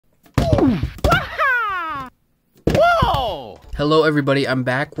Whoa! Hello everybody, I'm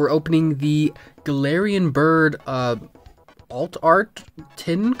back. We're opening the Galarian bird alt art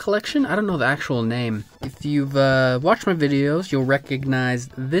tin collection. I don't know the actual name. If you've watched my videos, you'll recognize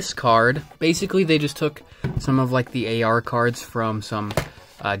this card. Basically, they just took some of like the AR cards from some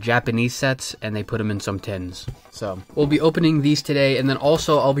Japanese sets and they put them in some tins. So we'll be opening these today, and then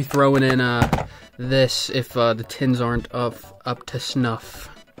also I'll be throwing in this if the tins aren't up to snuff.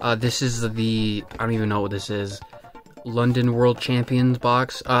 This is the, I don't even know what this is, London World Champions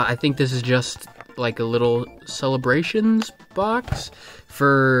box. I think this is just like a little celebrations box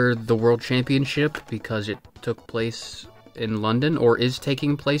for the World Championship because it took place in London, or is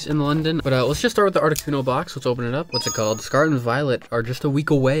taking place in London. But let's just start with the Articuno box. Let's open it up. What's it called? Scarlet and Violet are just a week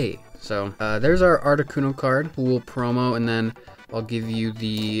away. So there's our Articuno card. We'll promo, and then I'll give you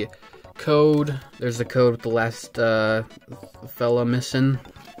the code. There's the code with the last fella missing.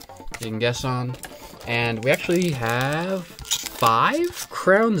 You can guess on. And we actually have 5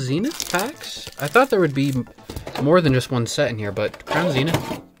 Crown Zenith packs. I thought there would be more than just one set in here, but Crown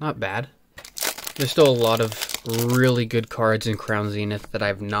Zenith, not bad. There's still a lot of really good cards in Crown Zenith that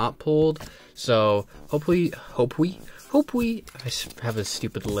I've not pulled. So hopefully, I have a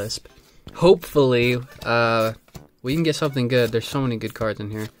stupid lisp. Hopefully, we can get something good. There's so many good cards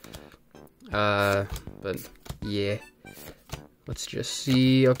in here. But yeah. Let's just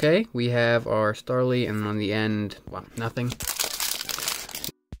see. Okay, we have our Starly, and on the end, well, nothing.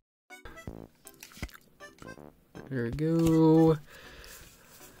 There we go.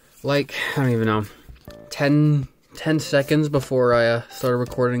 Like, I don't even know, 10 seconds before I started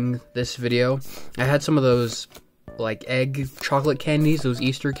recording this video, I had some of those, like, egg chocolate candies, those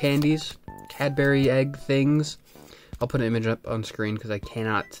Easter candies, Cadbury egg things. I'll put an image up on screen because I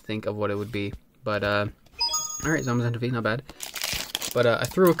cannot think of what it would be. But, alright, Zombies on TV, not bad. But I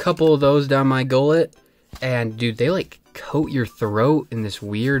threw a couple of those down my gullet, and dude, they like coat your throat in this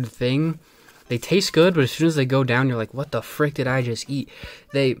weird thing. They taste good, but as soon as they go down, you're like, what the frick did I just eat?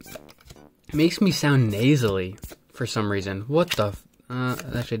 It makes me sound nasally for some reason. What the,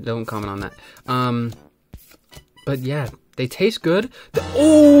 actually, don't comment on that. But yeah, they taste good.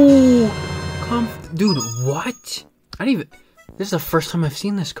 Dude, what? This is the first time I've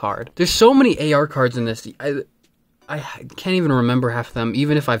seen this card. There's so many AR cards in this. I can't even remember half of them,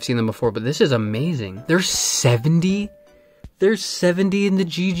 even if I've seen them before, but this is amazing. There's 70? There's 70 in the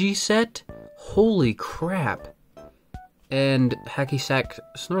GG set? Holy crap. And Hacky Sack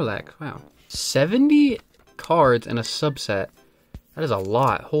Snorlax, wow. 70 cards in a subset. That is a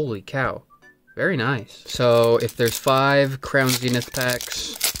lot, holy cow. Very nice. So, if there's 5 Crown Zenith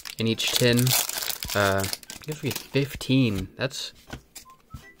packs in each tin, I guess we get 15. That's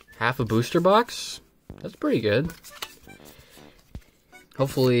half a booster box? That's pretty good.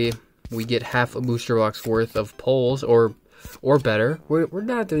 Hopefully, we get half a booster box worth of pulls, or better. We're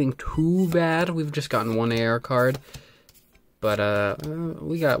not doing too bad. We've just gotten 1 AR card, but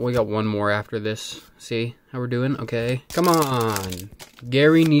we got one more after this. See how we're doing? Okay, come on.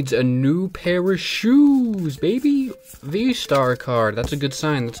 Gary needs a new pair of shoes, baby. V-Star card. That's a good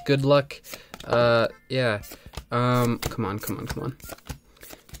sign. That's good luck. Yeah. Come on.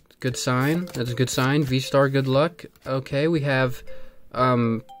 Good sign. That's a good sign. V-Star, good luck. Okay, we have,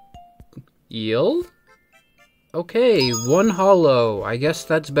 Eel? Okay, 1 holo. I guess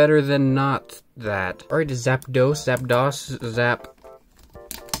that's better than not that. Alright, Zapdos,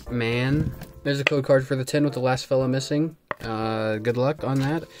 Man. There's a code card for the tin with the last fella missing. Good luck on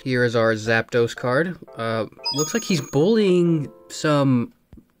that. Here is our Zapdos card. Looks like he's bullying some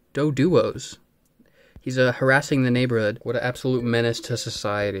Doduos. He's harassing the neighborhood. What an absolute menace to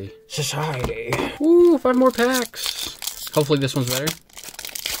society. Ooh, 5 more packs. Hopefully this one's better.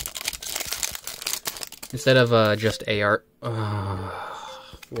 Instead of just AR.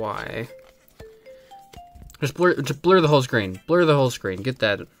 Why? Just blur the whole screen. Blur the whole screen. Get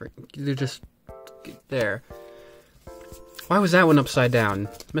that. Just get there. Why was that one upside down?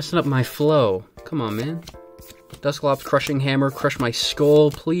 Messing up my flow. Come on, man. Dusclops, Crushing Hammer, crush my skull,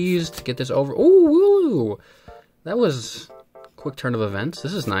 please, to get this over. Ooh, that was a quick turn of events.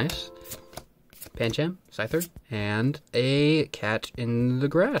 This is nice. Pancham, Scyther, and a cat in the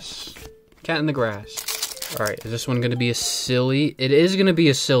grass. Cat in the grass. Alright, is this one going to be a silly? It is going to be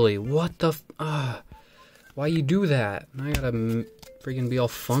a silly. What the why you do that? I gotta freaking be all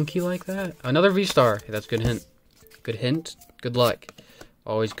funky like that? Another V-Star. Hey, that's a good hint. Good hint. Good luck.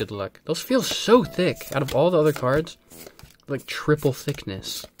 Always good luck. Those feel so thick. Out of all the other cards, like triple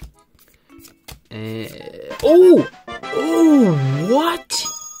thickness. And oh, what?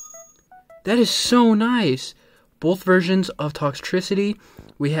 That is so nice. Both versions of Toxtricity.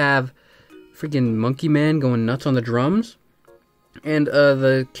 We have Freaking Monkey Man going nuts on the drums. And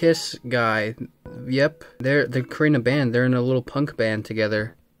the Kiss guy. Yep, they're creating a band. They're in a little punk band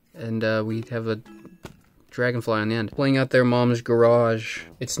together. And we have a dragonfly on the end. Playing out their mom's garage.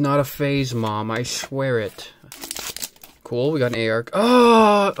 It's not a phase, Mom. I swear it. Cool, we got an AR.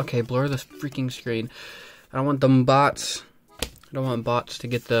 Oh! Okay, blur the freaking screen. I don't want them bots. I don't want bots to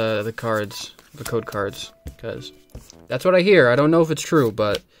get the cards. The code cards. Because that's what I hear. I don't know if it's true,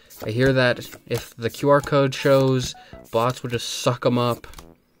 but I hear that if the QR code shows, bots will just suck them up.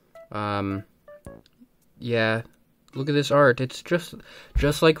 Yeah. Look at this art. It's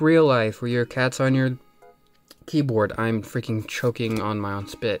just like real life, where your cat's on your keyboard. I'm freaking choking on my own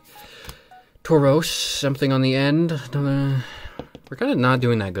spit. Tauros, something on the end. We're kind of not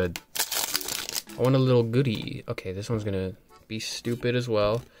doing that good. I want a little goodie. Okay, this one's gonna be stupid as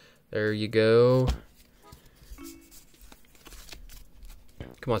well. There you go.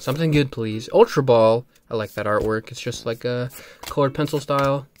 Come on, something good, please. Ultra Ball. I like that artwork. It's just like a colored pencil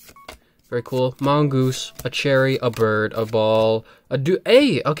style. Very cool. Mongoose, a cherry, a bird, a ball,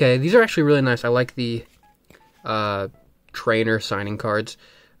 Hey, okay, these are actually really nice. I like the trainer signing cards.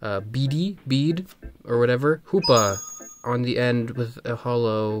 Bead, or whatever. Hoopa on the end with a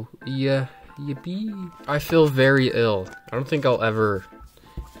hollow. Yeah, yippee. I feel very ill. I don't think I'll ever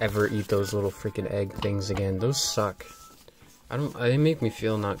eat those little freaking egg things again. Those suck. They make me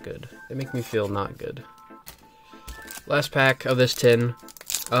feel not good. They make me feel not good. Last pack of this tin.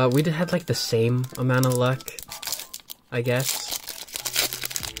 We had like the same amount of luck, I guess.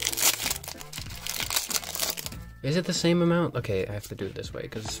 Is it the same amount? Okay, I have to do it this way,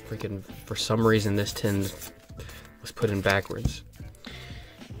 because freaking, for some reason, this tin was put in backwards.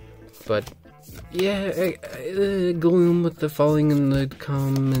 But, yeah, Gloom with the falling and the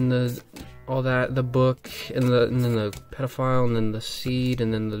cum and the all that, the book, and then the pedophile, and then the seed,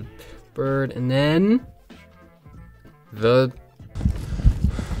 and then the bird, and then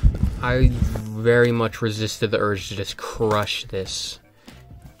I very much resisted the urge to just crush this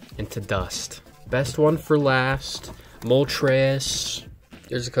into dust. Best one for last. Moltres.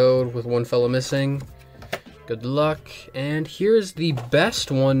 Here's a code with one fella missing. Good luck. And here's the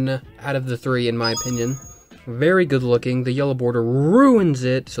best one out of the three, in my opinion. Very good looking. The yellow border ruins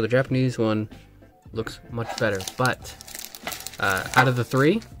it, so the Japanese one looks much better. But out of the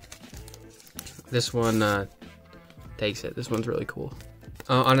three, this one takes it. This one's really cool.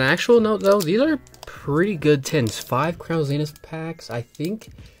 On an actual note, though, these are pretty good tins. 5 Crown Zenith packs. I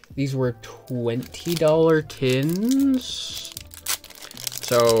think these were $20 tins.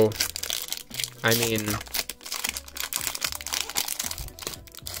 So, I mean,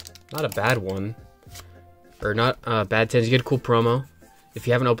 not a bad one. Or not bad tins. You get a cool promo. If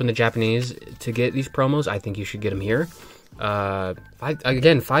you haven't opened the Japanese to get these promos, I think you should get them here. 5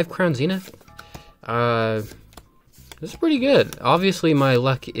 Crown Zenith. This is pretty good. Obviously, my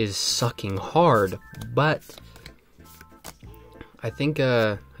luck is sucking hard, but I think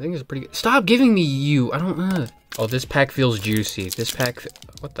it's pretty good. Stop giving me you. I don't. Oh, this pack feels juicy. This pack.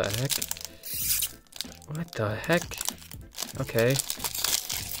 What the heck? What the heck? Okay.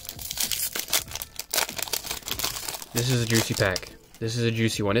 This is a juicy pack. This is a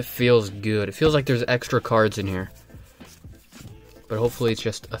juicy one. It feels good. It feels like there's extra cards in here, but hopefully it's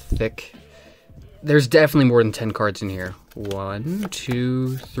just a thick. There's definitely more than 10 cards in here. 1,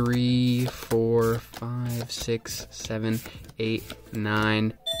 2, 3, 4, 5, 6, 7, 8,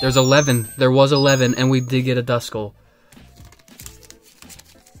 9. There's 11. There was 11, and we did get a Duskull.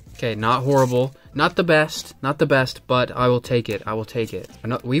 Okay, not horrible. Not the best. Not the best, but I will take it. I will take it.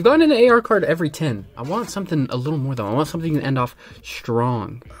 We've gotten an AR card every 10. I want something a little more, though. I want something to end off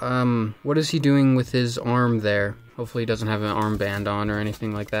strong. What is he doing with his arm there? Hopefully he doesn't have an armband on or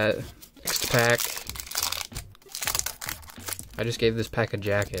anything like that. Next pack. I just gave this pack a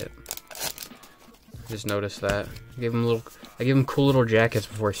jacket. Just noticed that. I gave him cool little jackets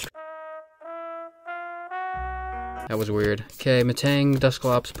before he That was weird. Okay, Matang,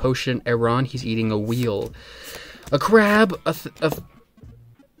 Dusclops, Potion, Eron, he's eating a wheel. A crab,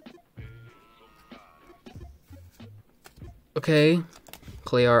 okay.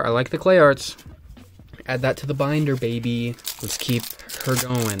 Clay art, I like the clay arts. Add that to the binder, baby. Let's keep her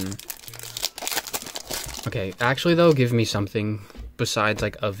going. Okay, actually though, give me something besides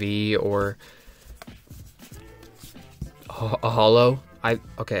like a V or a hollow.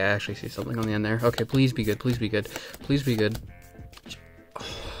 Okay, I actually see something on the end there. Okay, please be good, please be good, please be good. Oh,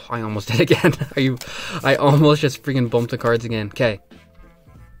 I almost did again. I almost just freaking bumped the cards again. Okay.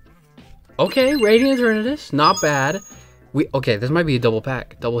 Okay, Radiant Eternatus, not bad. Okay, this might be a double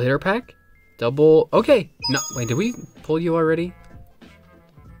pack. Double hitter pack? Okay. No, wait, did we pull you already?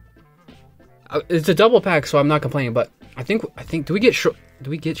 It's a double pack, so I'm not complaining. But I think do we get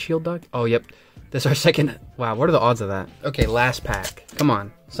Shield Dog? Oh, yep. That's our second. Wow, what are the odds of that? Okay, last pack. Come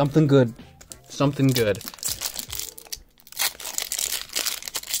on, something good, something good.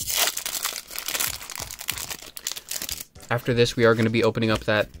 After this, we are going to be opening up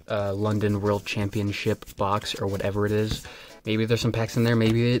that London World Championship box or whatever it is. Maybe there's some packs in there.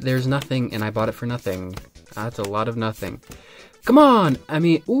 Maybe there's nothing, and I bought it for nothing. That's a lot of nothing. Come on! I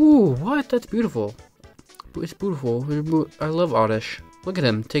mean, ooh, what? That's beautiful. It's beautiful. I love Oddish. Look at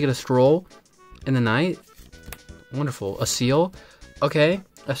him taking a stroll in the night. Wonderful. A seal. Okay.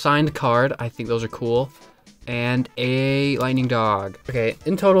 A signed card. I think those are cool. And a lightning dog. Okay,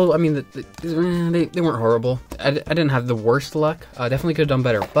 in total, I mean, they weren't horrible. I didn't have the worst luck. Definitely could have done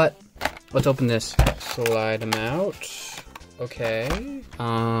better, but let's open this. Slide them out. Okay.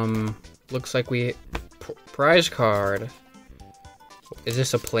 Looks like prize card. Is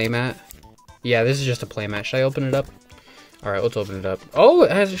this a playmat? Yeah, this is just a playmat. Should I open it up? All right, let's open it up. Oh, it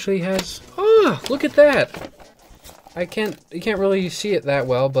actually has. Oh, look at that. You can't really see it that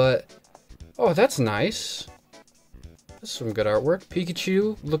well, but oh, that's nice. That's some good artwork.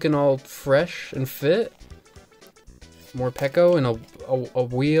 Pikachu looking all fresh and fit. More Peko and a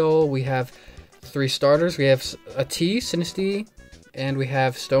wheel. We have 3 starters. We have a T, Sinistea, and we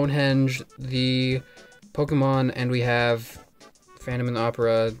have Stonehenge, the Pokemon, and we have Phantom and the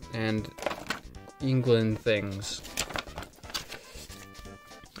Opera and England things.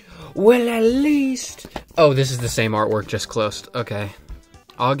 Well, at least. Oh, this is the same artwork, just closed. Okay.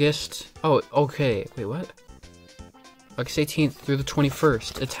 August. Oh, okay. Wait, what? August 18th through the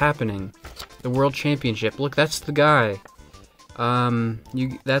 21st. It's happening. The World Championship. Look, that's the guy.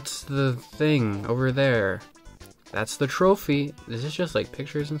 That's the thing over there. That's the trophy. Is this just like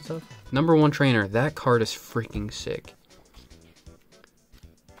pictures and stuff? #1 trainer. That card is freaking sick.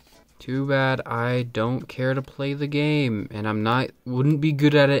 Too bad I don't care to play the game, and wouldn't be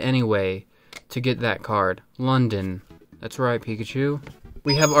good at it anyway to get that card. London. That's right, Pikachu.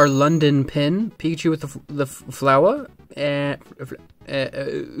 We have our London pin, Pikachu with the flower.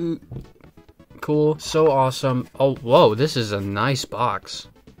 Cool, so awesome. Oh, whoa, this is a nice box.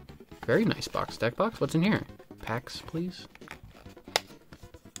 Very nice box. Deck box? What's in here? Packs, please.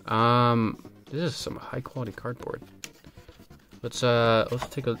 This is some high quality cardboard. Let's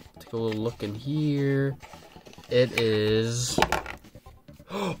take a little look in here. It is.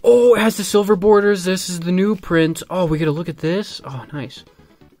 Oh, it has the silver borders. This is the new print. Oh, we get a look at this. Oh, nice.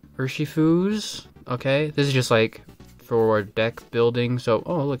 Urshifu's. Okay, this is just like for deck building. So,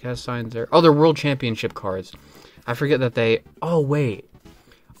 oh, look, it has signs there. Oh, they're World Championship cards. I forget that they. Oh, wait.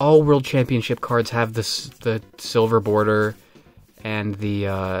 All World Championship cards have the silver border and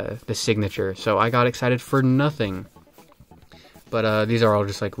the signature. So I got excited for nothing. But these are all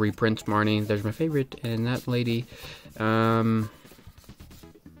just like reprints. Marnie, there's my favorite, and that lady.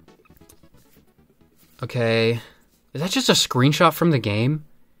 Okay, is that just a screenshot from the game?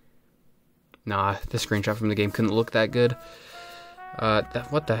 Nah, the screenshot from the game couldn't look that good.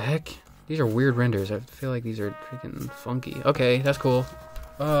 What the heck? These are weird renders. I feel like these are freaking funky. Okay, that's cool.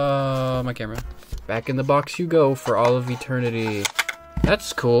 My camera. Back in the box you go for all of eternity.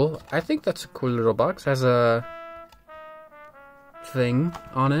 That's cool. I think that's a cool little box. Has a thing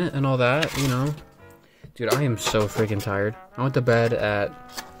on it and all that, you know. Dude, I am so freaking tired. I went to bed at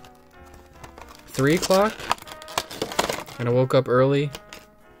 3 o'clock and I woke up early.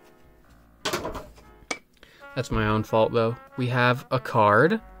 That's my own fault though. We have a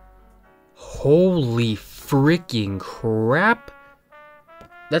card. Holy freaking crap.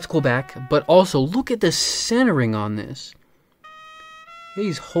 That's cool back, but also look at the centering on this.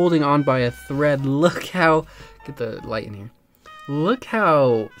 He's holding on by a thread. Look how, get the light in here. Look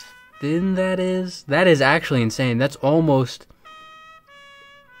how thin that is. That is actually insane. That's almost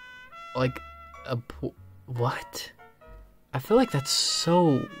like a, what? I feel like that's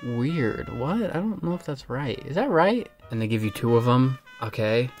so weird. What? I don't know if that's right. Is that right? And they give you 2 of them.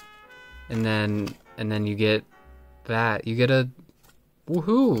 Okay. And then you get that. You get a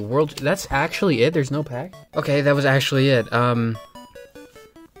woohoo world. That's actually it. There's no pack. Okay, that was actually it. That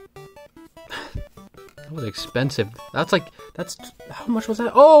was expensive. That's how much was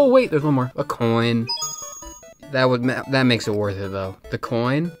that? Oh wait, there's one more. A coin. That makes it worth it though. The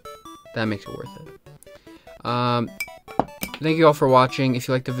coin, that makes it worth it. Thank you all for watching. If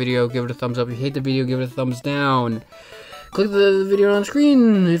you liked the video, give it a thumbs up. If you hate the video, give it a thumbs down. Click the video on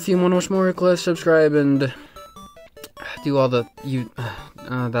screen if you want to watch more. Click subscribe and do all the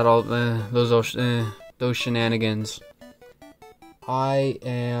those shenanigans. I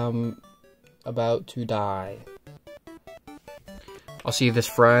am about to die. I'll see you this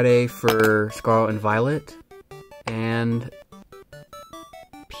Friday for Scarlet and Violet. And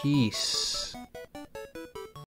peace.